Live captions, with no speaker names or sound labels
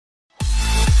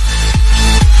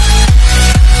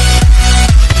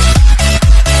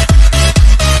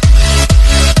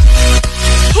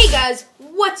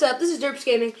Ep5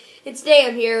 Gaming, and today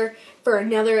I'm here for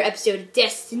another episode of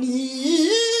Destiny.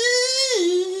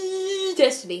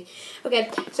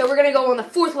 Okay, so we're gonna go on the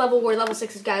 4th level. We're level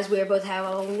 6s, guys. We both have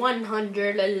a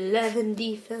 111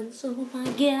 defense. Oh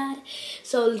my god.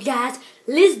 So, guys,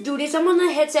 let's do this. I'm on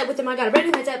the headset with him. I got a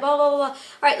brand new headset. Blah, blah, blah, blah.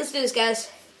 Alright, let's do this,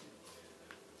 guys.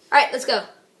 Alright, let's go.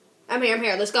 I'm here.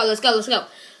 Let's go.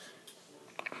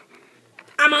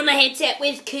 I'm on the headset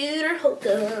with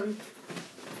ConnorHolcomb.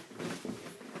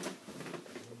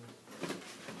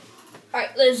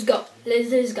 Alright, let's go.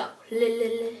 Let's go.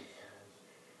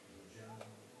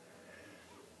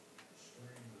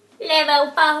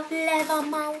 Level 5, level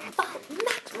 5,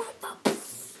 max more 5.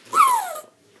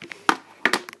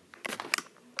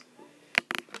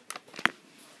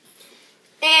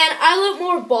 And I look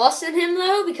more boss than him,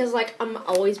 though, because, like, I'm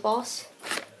always boss.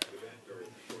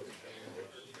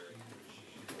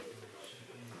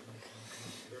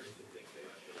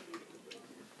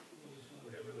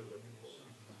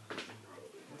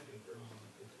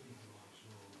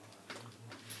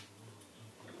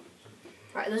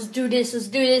 Alright, let's do this. I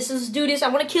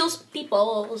want to kill some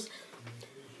people.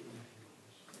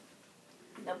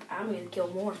 Nope, I'm going to kill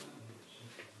more.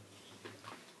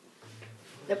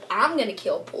 Nope, I'm going to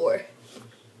kill poor.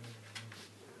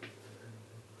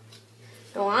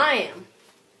 No, I am.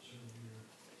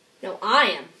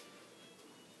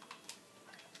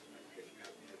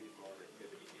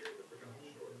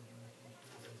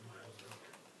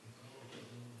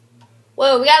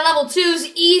 Whoa, we got level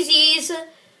 2s, easies.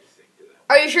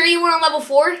 Are you sure you went on level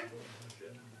 4?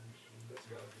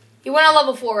 You went on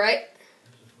level 4, right?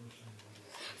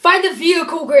 Find the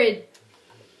vehicle grid.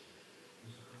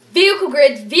 Vehicle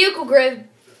grid.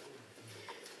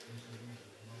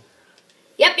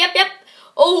 Yep.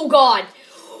 Oh, God.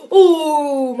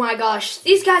 Oh, my gosh.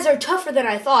 These guys are tougher than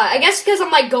I thought. I guess because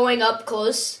I'm, like, going up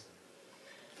close.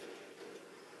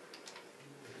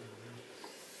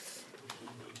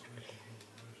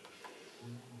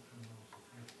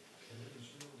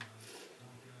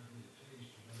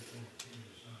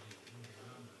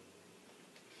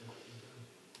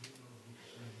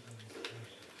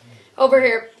 Over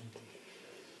here.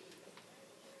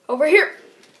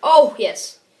 Oh,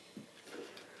 yes.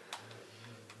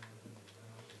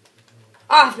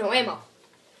 Ah, no ammo.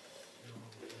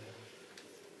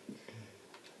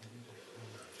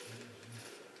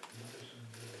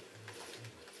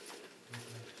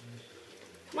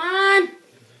 Come on.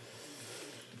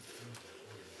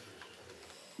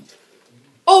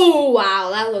 Oh,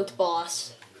 wow, that looked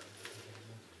boss.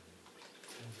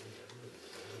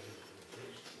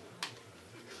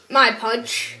 My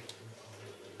punch.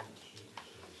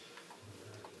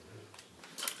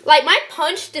 Like, my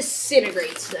punch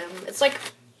disintegrates them. It's like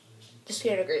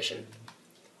disintegration.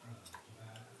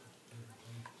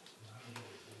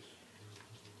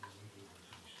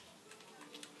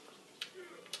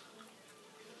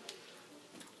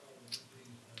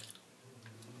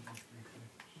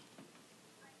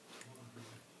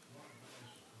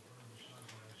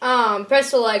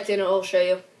 Press select and it'll show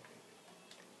you.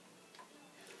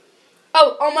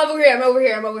 Oh, I'm over here. Over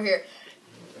here.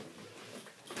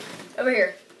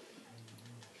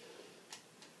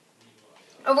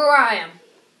 Over where I am.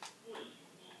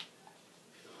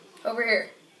 Over here.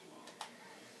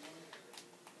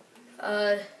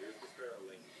 I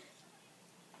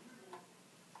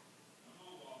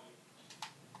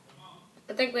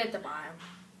think we have to buy him.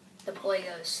 Deploy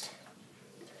ghost.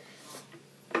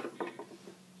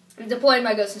 I'm deploying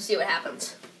my ghost and see what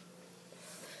happens.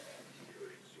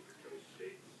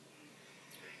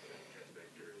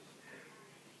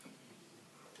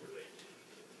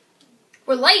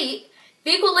 We're late.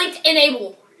 Vehicle linked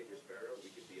enable.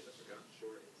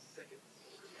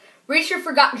 Reach your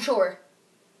forgotten shore.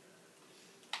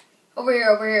 Over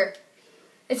here.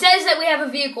 It says that we have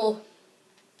a vehicle.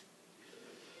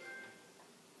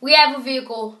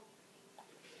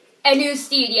 A new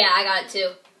steed. Yeah, I got it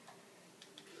too.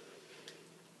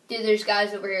 Dude, there's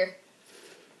guys over here.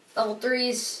 Level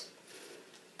 3s.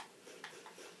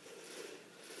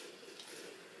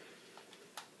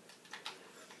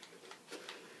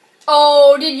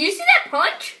 Oh, did you see that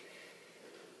punch?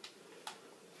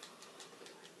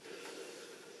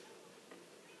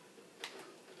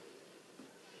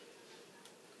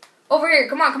 Over here,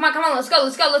 come on, let's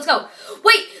go.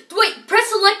 Wait, press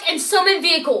select and summon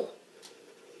vehicle.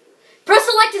 Press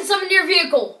select and summon your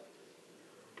vehicle.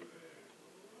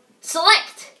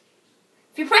 Select.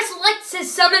 If you press select, it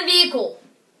says summon vehicle.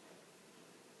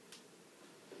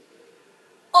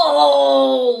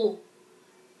 Oh!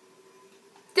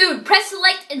 Dude, press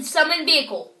select and summon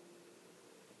vehicle.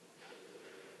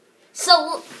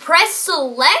 So press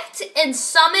select and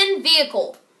summon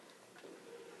vehicle.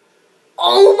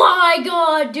 Oh my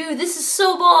god, dude, this is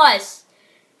so boss.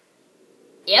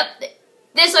 Yep.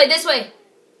 This way, this way.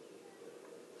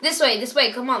 This way, this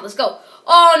way. Come on, let's go.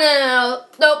 Oh, no.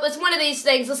 Nope, it's one of these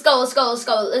things. Let's go, let's go, let's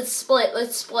go. Let's split,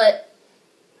 let's split.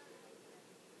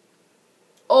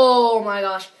 Oh my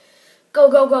gosh. Go,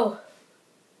 go, go.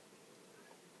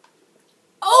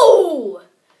 Oh!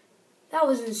 That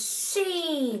was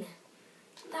insane.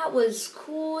 That was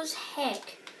cool as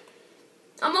heck.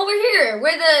 I'm over here,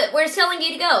 where it's telling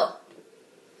you to go.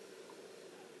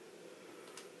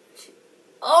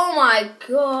 Oh my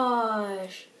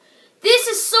gosh. This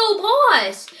is so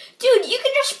boss. Dude, you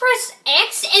can just press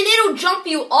X and it'll jump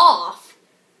you off.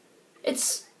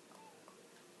 It's...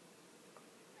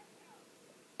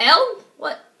 L?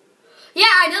 What? Yeah,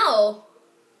 I know.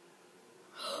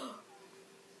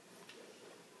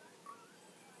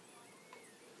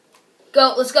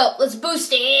 Go, let's go. Let's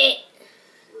boost it.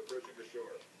 We're approaching the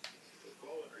shore. The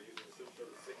Fallen are using some sort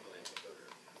of signaling encoder.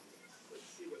 Let's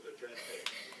see what they're transmitting.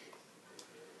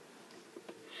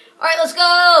 Alright, let's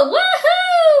go!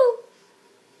 Woohoo!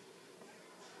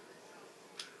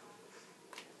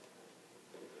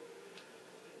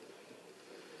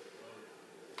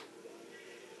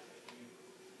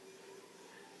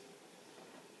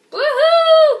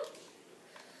 Woohoo!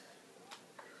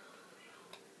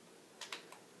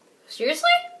 Seriously?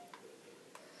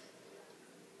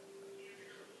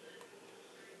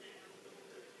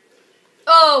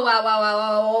 Oh, wow, wow, wow,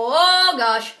 wow, oh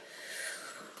gosh.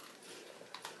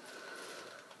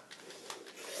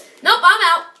 Nope, I'm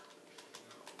out.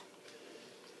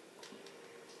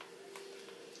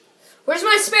 Where's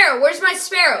my sparrow? Where's my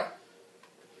sparrow?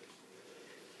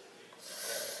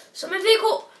 Summon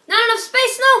vehicle. Not enough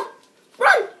space, no.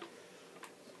 Run.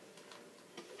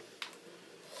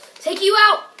 Take you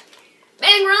out.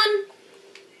 Bang, run.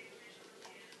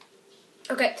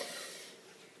 Okay.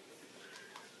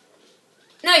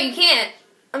 No, you can't.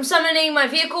 I'm summoning my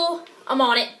vehicle. I'm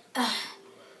on it. Ugh.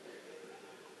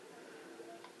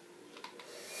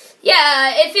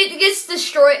 Yeah, if it gets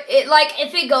destroyed,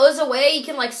 if it goes away, you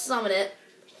can, summon it.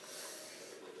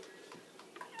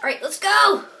 Alright, let's go.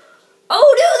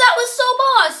 Oh, dude, that was so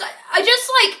boss. I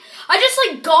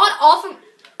just got off of...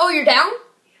 Oh, you're down?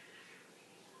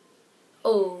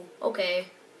 Oh, okay.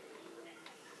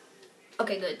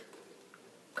 Okay, good.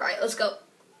 Alright, let's go.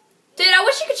 Dude, I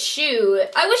wish you could shoot.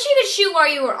 I wish you could shoot while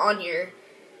you were on here.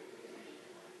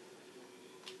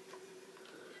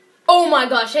 Oh my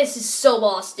gosh, this is so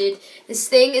boss, dude. This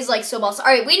thing is, so boss.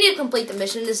 Alright, we need to complete the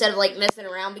mission instead of, messing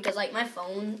around because, my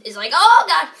phone is oh,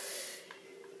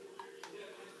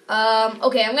 God.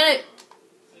 Okay, I'm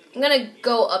gonna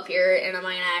go up here and I'm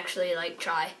gonna actually,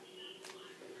 try.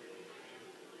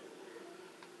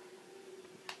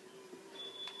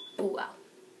 Oh, wow.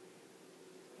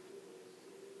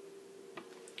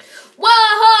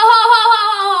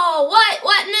 Whoa!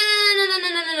 What?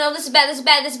 No. This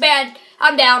is bad.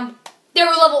 I'm down. They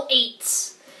were level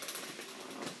 8s.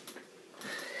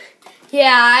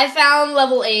 Yeah, I found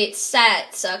level 8s.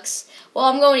 That sucks. Well,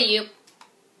 I'm going to you.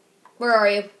 Where are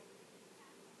you?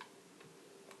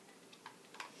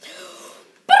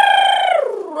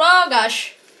 Oh,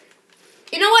 gosh.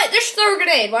 You know what? Just throw a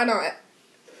grenade. Why not?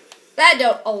 That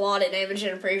dealt a lot of damage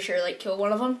and I'm pretty sure, killed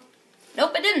one of them.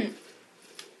 Nope, it didn't.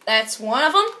 That's one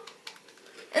of them.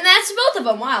 And that's both of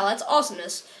them. Wow, that's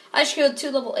awesomeness. I just killed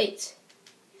 2 level 8s.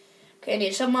 Okay, I need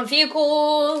to summon my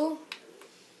vehicle.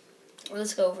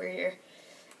 Let's go over here.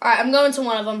 Alright, I'm going to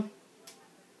one of them.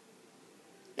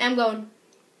 I'm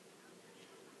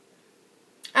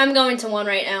going to one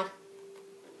right now.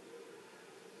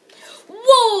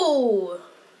 Whoa!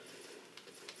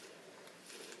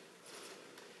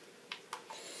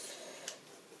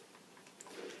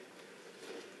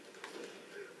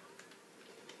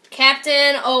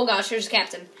 Captain. Oh gosh, here's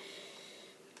Captain.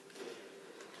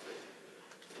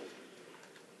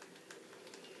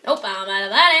 Nope, I'm out of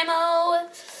that ammo.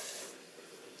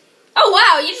 Oh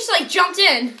wow, you just jumped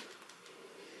in.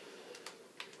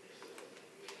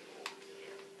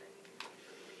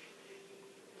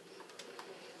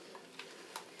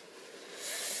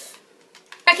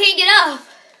 I can't get up.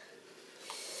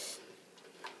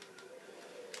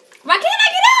 Why can't I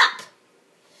get up?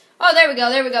 Oh, there we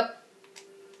go.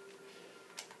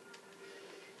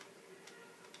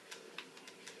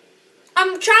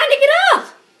 I'm trying to get up.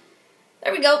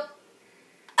 There we go.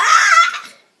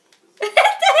 Ah! What the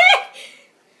heck?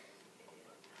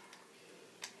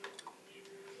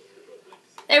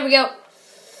 There we go.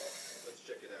 Let's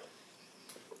check it out.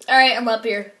 Alright, I'm up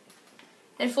here.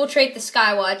 Infiltrate the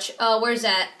Skywatch. Where's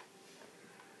that?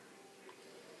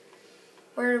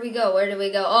 Where did we go? Where did we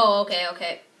go? Oh, okay,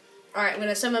 okay. Alright, I'm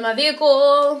gonna summon my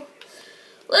vehicle.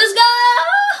 Let's go!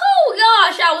 Oh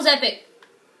gosh, that was epic.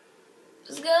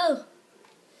 Let's go.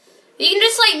 You can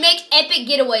just like make epic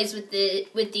getaways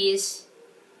with these.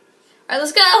 Alright,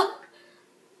 let's go.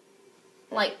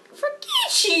 Like,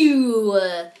 forget you.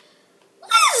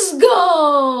 Let's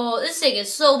go. This thing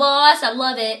is so boss. I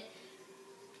love it.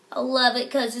 I love it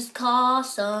because it's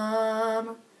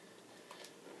awesome.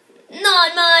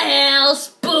 Not my house.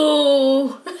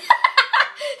 Boo.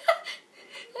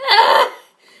 I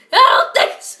don't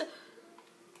think so.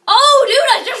 Oh,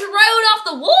 dude, I just rode off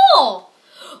the wall.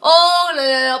 Oh,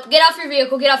 no. Get off your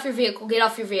vehicle. Get off your vehicle. Get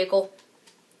off your vehicle.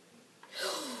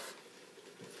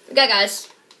 Okay, guys.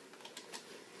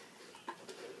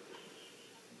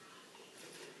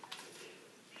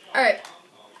 Alright.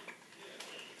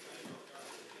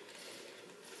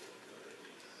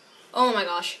 Oh my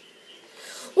gosh.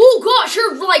 Oh gosh,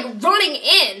 you're like running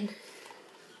in.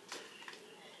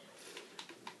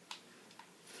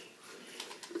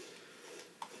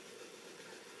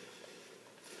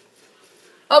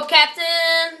 Up,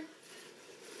 Captain.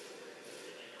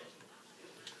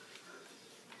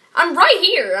 I'm right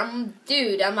here.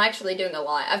 Dude, I'm actually doing a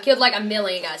lot. I've killed like 1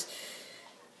 million guys.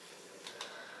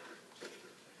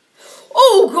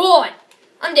 Oh God,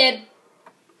 I'm dead.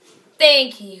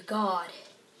 Thank you, God.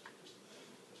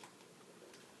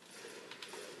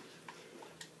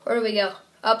 Where do we go?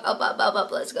 Up, up, up, up,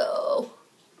 up. Let's go.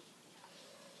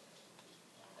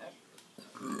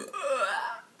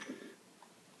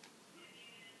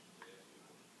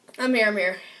 I'm here, I'm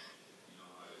here.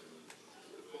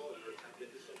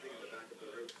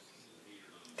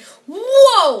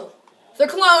 Whoa! They're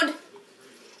cloned.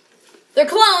 They're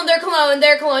cloned, they're cloned,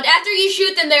 they're cloned. After you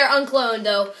shoot them, they're uncloned,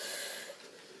 though.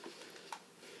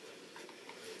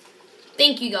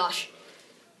 Thank you, gosh.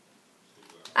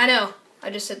 I know. I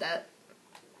just said that.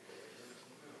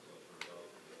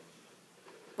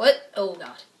 What? Oh,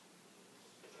 God.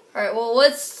 Alright, well,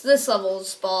 what's this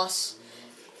level's boss?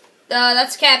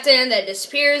 That's Captain that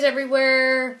disappears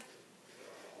everywhere.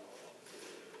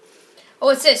 Oh,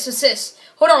 what's this? What's this?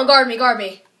 Hold on, guard me, guard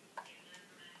me.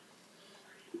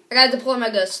 I gotta deploy my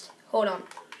ghost. Hold on.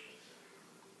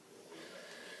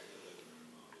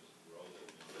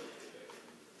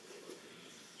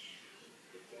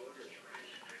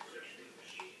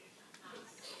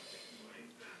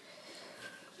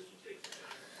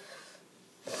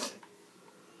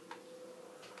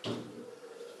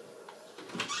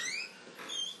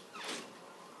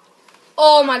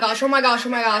 Oh my gosh, oh my gosh, oh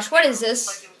my gosh. What is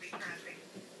this?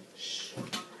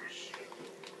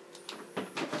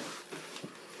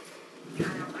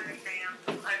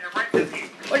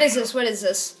 What is this? What is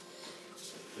this?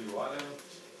 What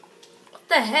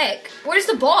the heck? Where's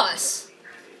the boss?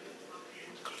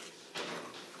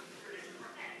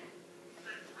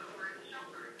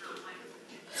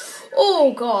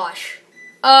 Oh gosh.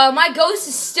 My ghost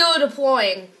is still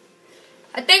deploying.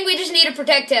 I think we just need to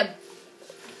protect him.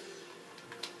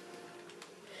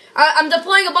 I'm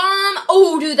deploying a bomb.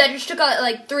 Oh, dude, that just took out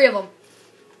like 3 of them.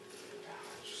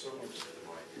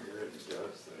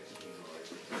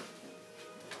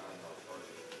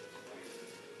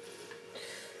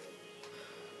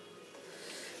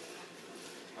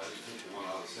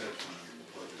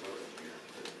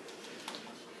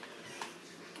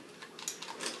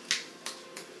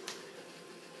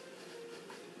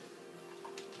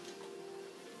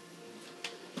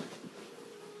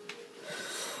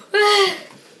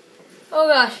 Oh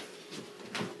gosh.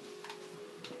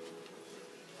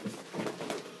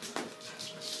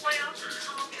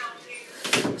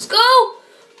 Let's go!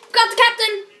 Got the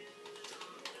captain!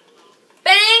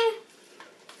 Bang!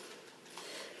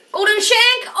 Golden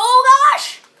shank! Oh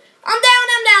gosh! I'm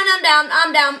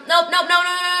down. Nope, nope, no.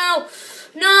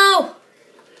 No!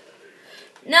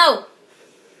 No!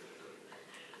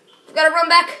 Gotta run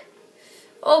back.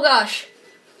 Oh gosh.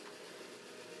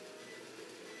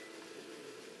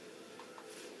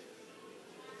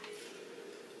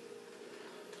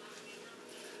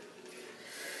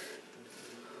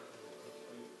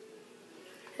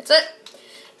 That's it.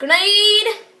 Grenade.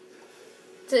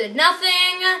 Did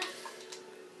nothing.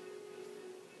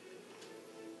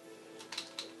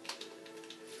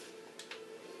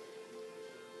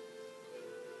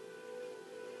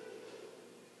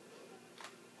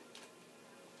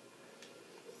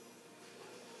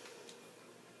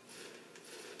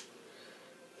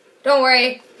 Don't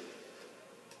worry.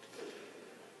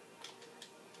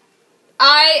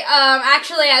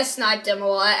 I sniped him a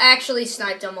lot. I actually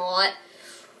sniped him a lot.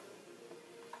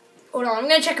 Hold on, I'm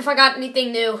gonna check if I got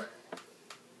anything new.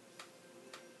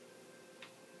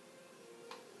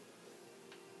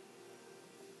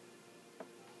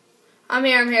 I'm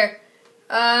here.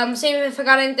 Seeing if I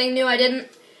got anything new. I didn't.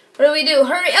 What do we do?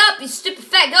 Hurry up, you stupid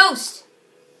fat ghost!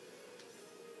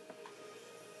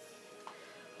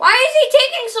 Why is he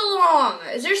taking so long?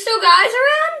 Is there still guys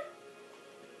around?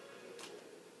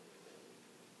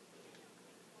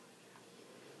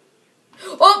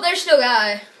 Oh, there's still a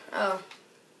guy. Oh.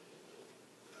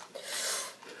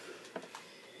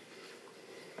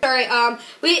 Sorry,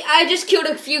 I just killed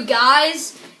a few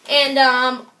guys, and,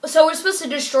 so we're supposed to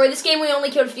destroy this game. We only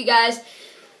killed a few guys.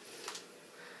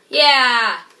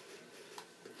 Yeah.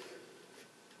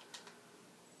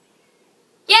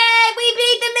 Yay, we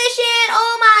beat the mission!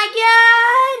 Oh my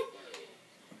god!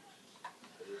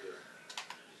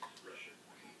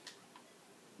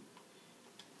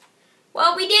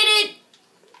 Well, we did it!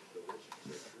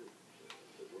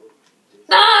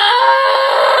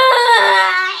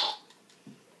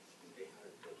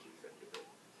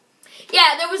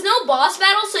 Yeah, there was no boss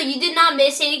battle, so you did not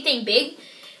miss anything big.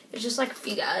 There's just like a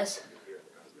few guys.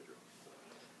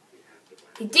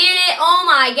 We did it! Oh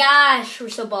my gosh, we're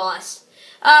so boss.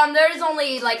 There's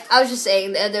only, like, I was just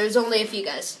saying that there's only a few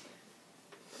guys.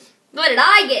 What did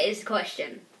I get is the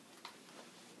question.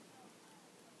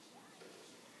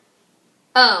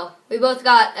 Oh, we both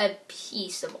got a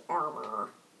piece of armor.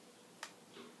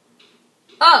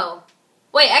 Oh,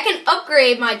 wait, I can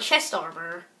upgrade my chest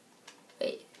armor.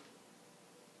 Wait.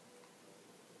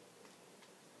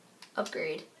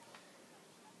 Upgrade.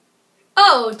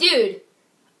 Oh, dude.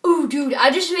 Ooh, dude,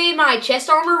 I just made my chest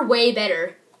armor way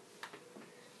better.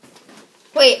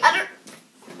 Wait,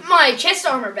 my chest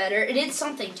armor better. It did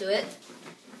something to it.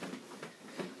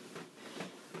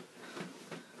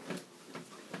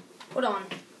 Hold on.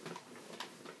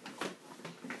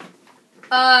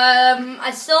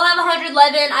 I still have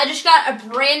 111. I just got a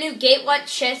brand new gateway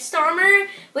chest armor,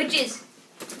 which is...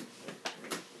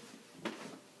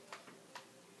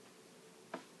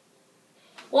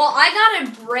 Well, I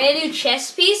got a brand new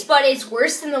chest piece, but it's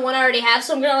worse than the one I already have,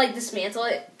 so I'm gonna, like, dismantle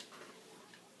it.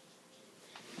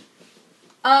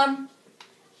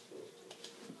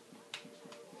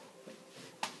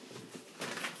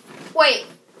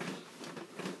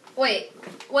 Wait,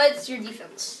 what's your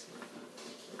defense?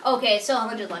 Okay, so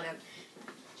 111.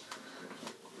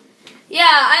 Yeah,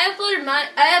 I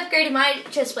upgraded my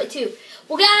chest plate too.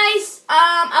 Well, guys,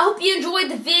 I hope you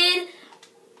enjoyed the vid.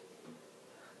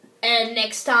 And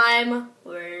next time,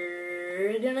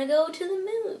 we're gonna go to the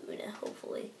moon,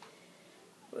 hopefully.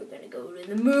 We're gonna go to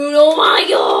the moon. Oh my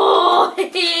god!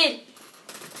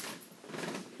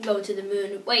 Go to the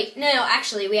moon. Wait, no,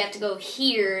 actually, we have to go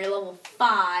here, level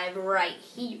 5, right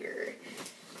here.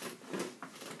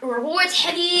 Rewards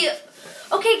heavy.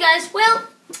 Okay, guys, well,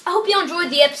 I hope you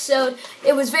enjoyed the episode.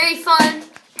 It was very fun.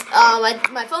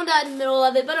 My phone died in the middle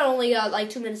of it, but I only got like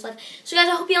 2 minutes left. So, guys,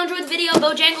 I hope you enjoyed the video.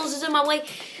 Bojangles is in my way.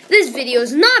 This video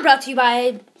is not brought to you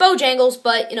by Bojangles,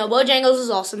 but, you know, Bojangles is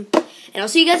awesome. And I'll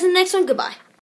see you guys in the next one. Goodbye.